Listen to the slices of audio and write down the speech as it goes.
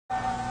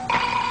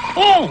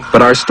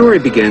But our story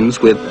begins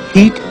with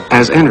heat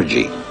as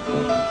energy.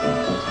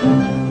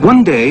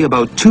 One day,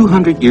 about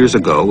 200 years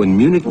ago in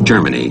Munich,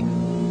 Germany,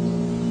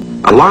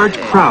 a large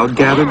crowd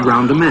gathered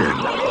round a man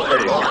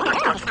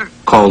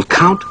called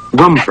Count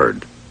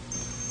Rumford,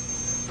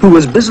 who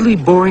was busily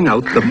boring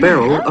out the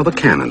barrel of a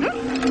cannon.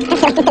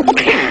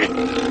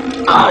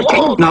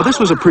 Now, this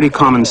was a pretty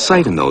common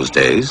sight in those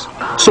days,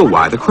 so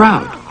why the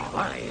crowd?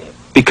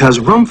 Because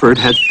Rumford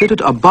had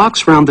fitted a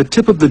box round the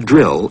tip of the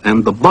drill,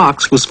 and the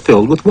box was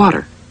filled with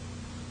water.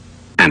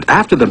 And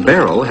after the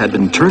barrel had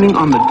been turning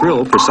on the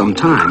drill for some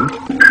time,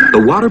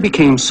 the water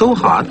became so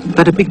hot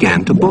that it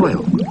began to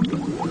boil.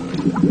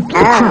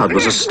 The crowd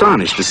was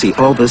astonished to see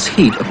all this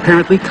heat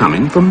apparently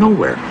coming from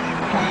nowhere.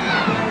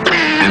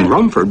 And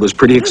Rumford was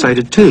pretty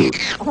excited too,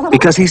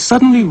 because he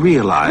suddenly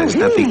realized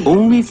that the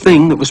only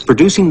thing that was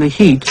producing the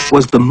heat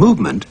was the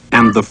movement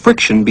and the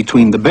friction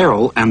between the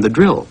barrel and the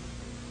drill.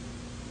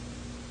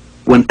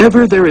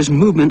 Whenever there is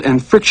movement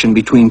and friction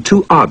between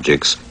two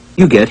objects,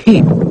 you get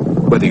heat,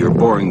 whether you're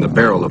boring the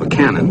barrel of a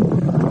cannon,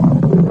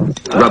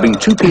 rubbing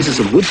two pieces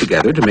of wood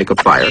together to make a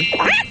fire,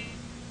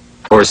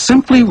 or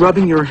simply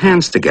rubbing your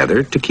hands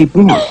together to keep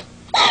warm.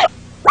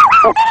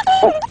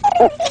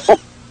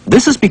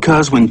 This is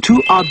because when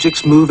two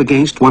objects move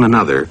against one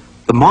another,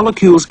 the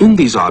molecules in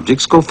these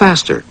objects go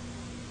faster.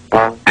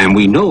 And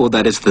we know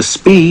that it's the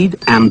speed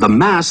and the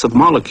mass of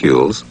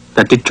molecules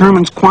that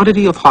determines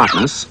quantity of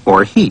hotness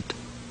or heat.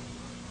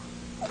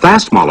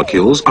 Fast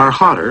molecules are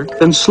hotter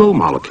than slow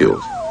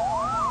molecules.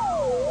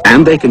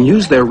 And they can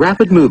use their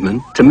rapid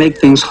movement to make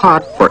things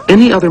hot for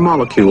any other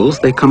molecules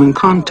they come in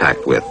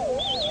contact with.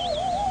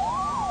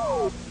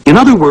 In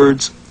other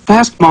words,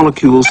 fast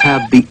molecules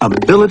have the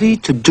ability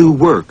to do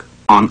work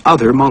on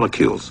other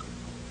molecules.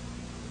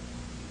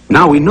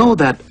 Now we know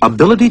that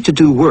ability to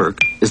do work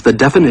is the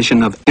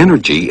definition of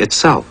energy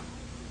itself.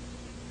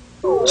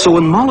 So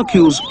when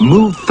molecules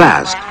move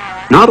fast,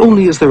 not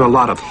only is there a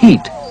lot of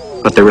heat,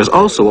 but there is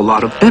also a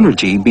lot of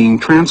energy being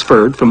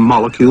transferred from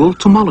molecule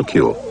to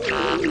molecule.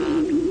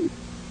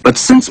 But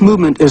since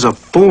movement is a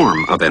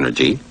form of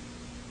energy,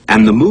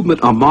 and the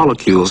movement of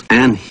molecules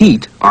and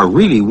heat are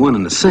really one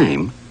and the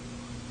same,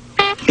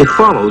 it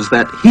follows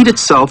that heat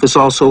itself is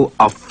also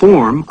a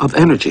form of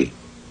energy.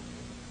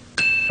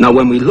 Now,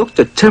 when we looked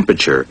at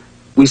temperature,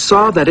 we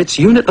saw that its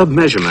unit of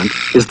measurement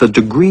is the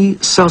degree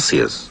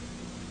Celsius.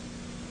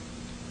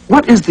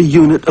 What is the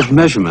unit of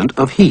measurement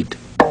of heat?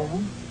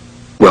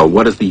 Well,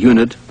 what is the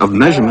unit of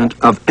measurement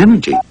of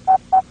energy?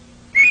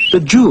 The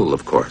joule,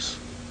 of course.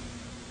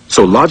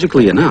 So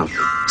logically enough,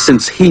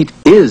 since heat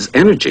is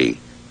energy,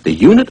 the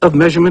unit of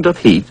measurement of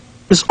heat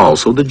is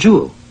also the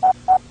joule.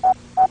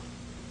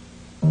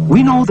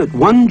 We know that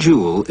 1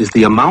 joule is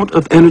the amount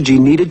of energy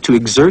needed to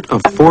exert a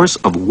force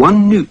of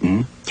 1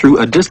 Newton through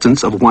a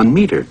distance of 1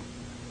 meter.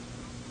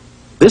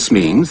 This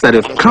means that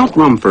if Count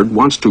Rumford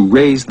wants to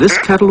raise this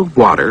kettle of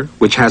water,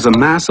 which has a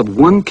mass of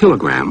 1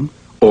 kilogram,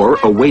 or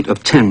a weight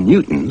of 10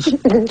 newtons,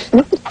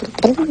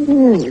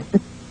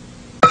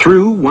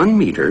 through 1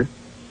 meter,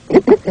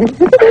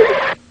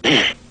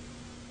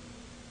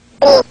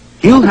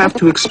 he'll have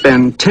to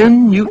expend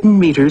 10 Newton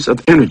meters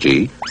of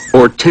energy,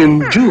 or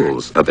 10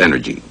 joules of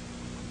energy.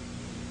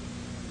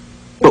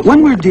 But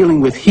when we're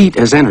dealing with heat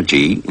as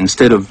energy,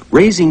 instead of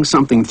raising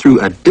something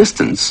through a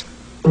distance,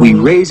 we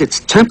raise its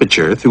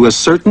temperature through a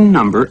certain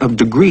number of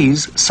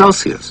degrees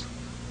Celsius.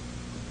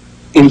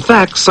 In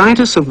fact,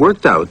 scientists have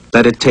worked out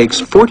that it takes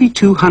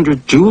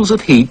 4,200 joules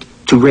of heat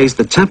to raise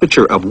the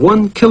temperature of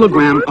 1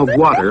 kilogram of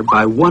water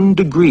by 1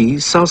 degree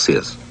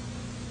Celsius.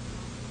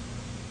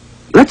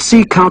 Let's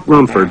see Count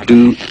Rumford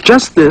do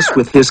just this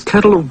with his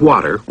kettle of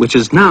water, which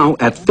is now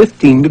at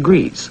 15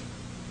 degrees.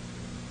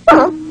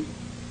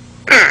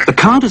 The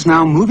Count is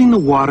now moving the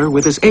water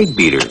with his egg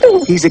beater.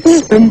 He's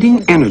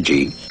expending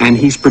energy, and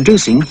he's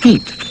producing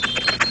heat.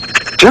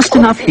 Just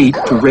enough heat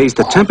to raise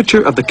the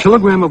temperature of the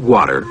kilogram of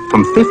water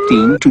from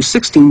 15 to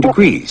 16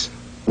 degrees,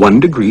 1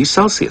 degree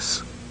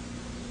Celsius.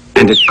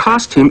 And it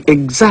cost him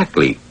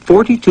exactly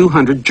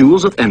 4,200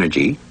 joules of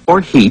energy, or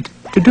heat,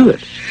 to do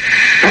it.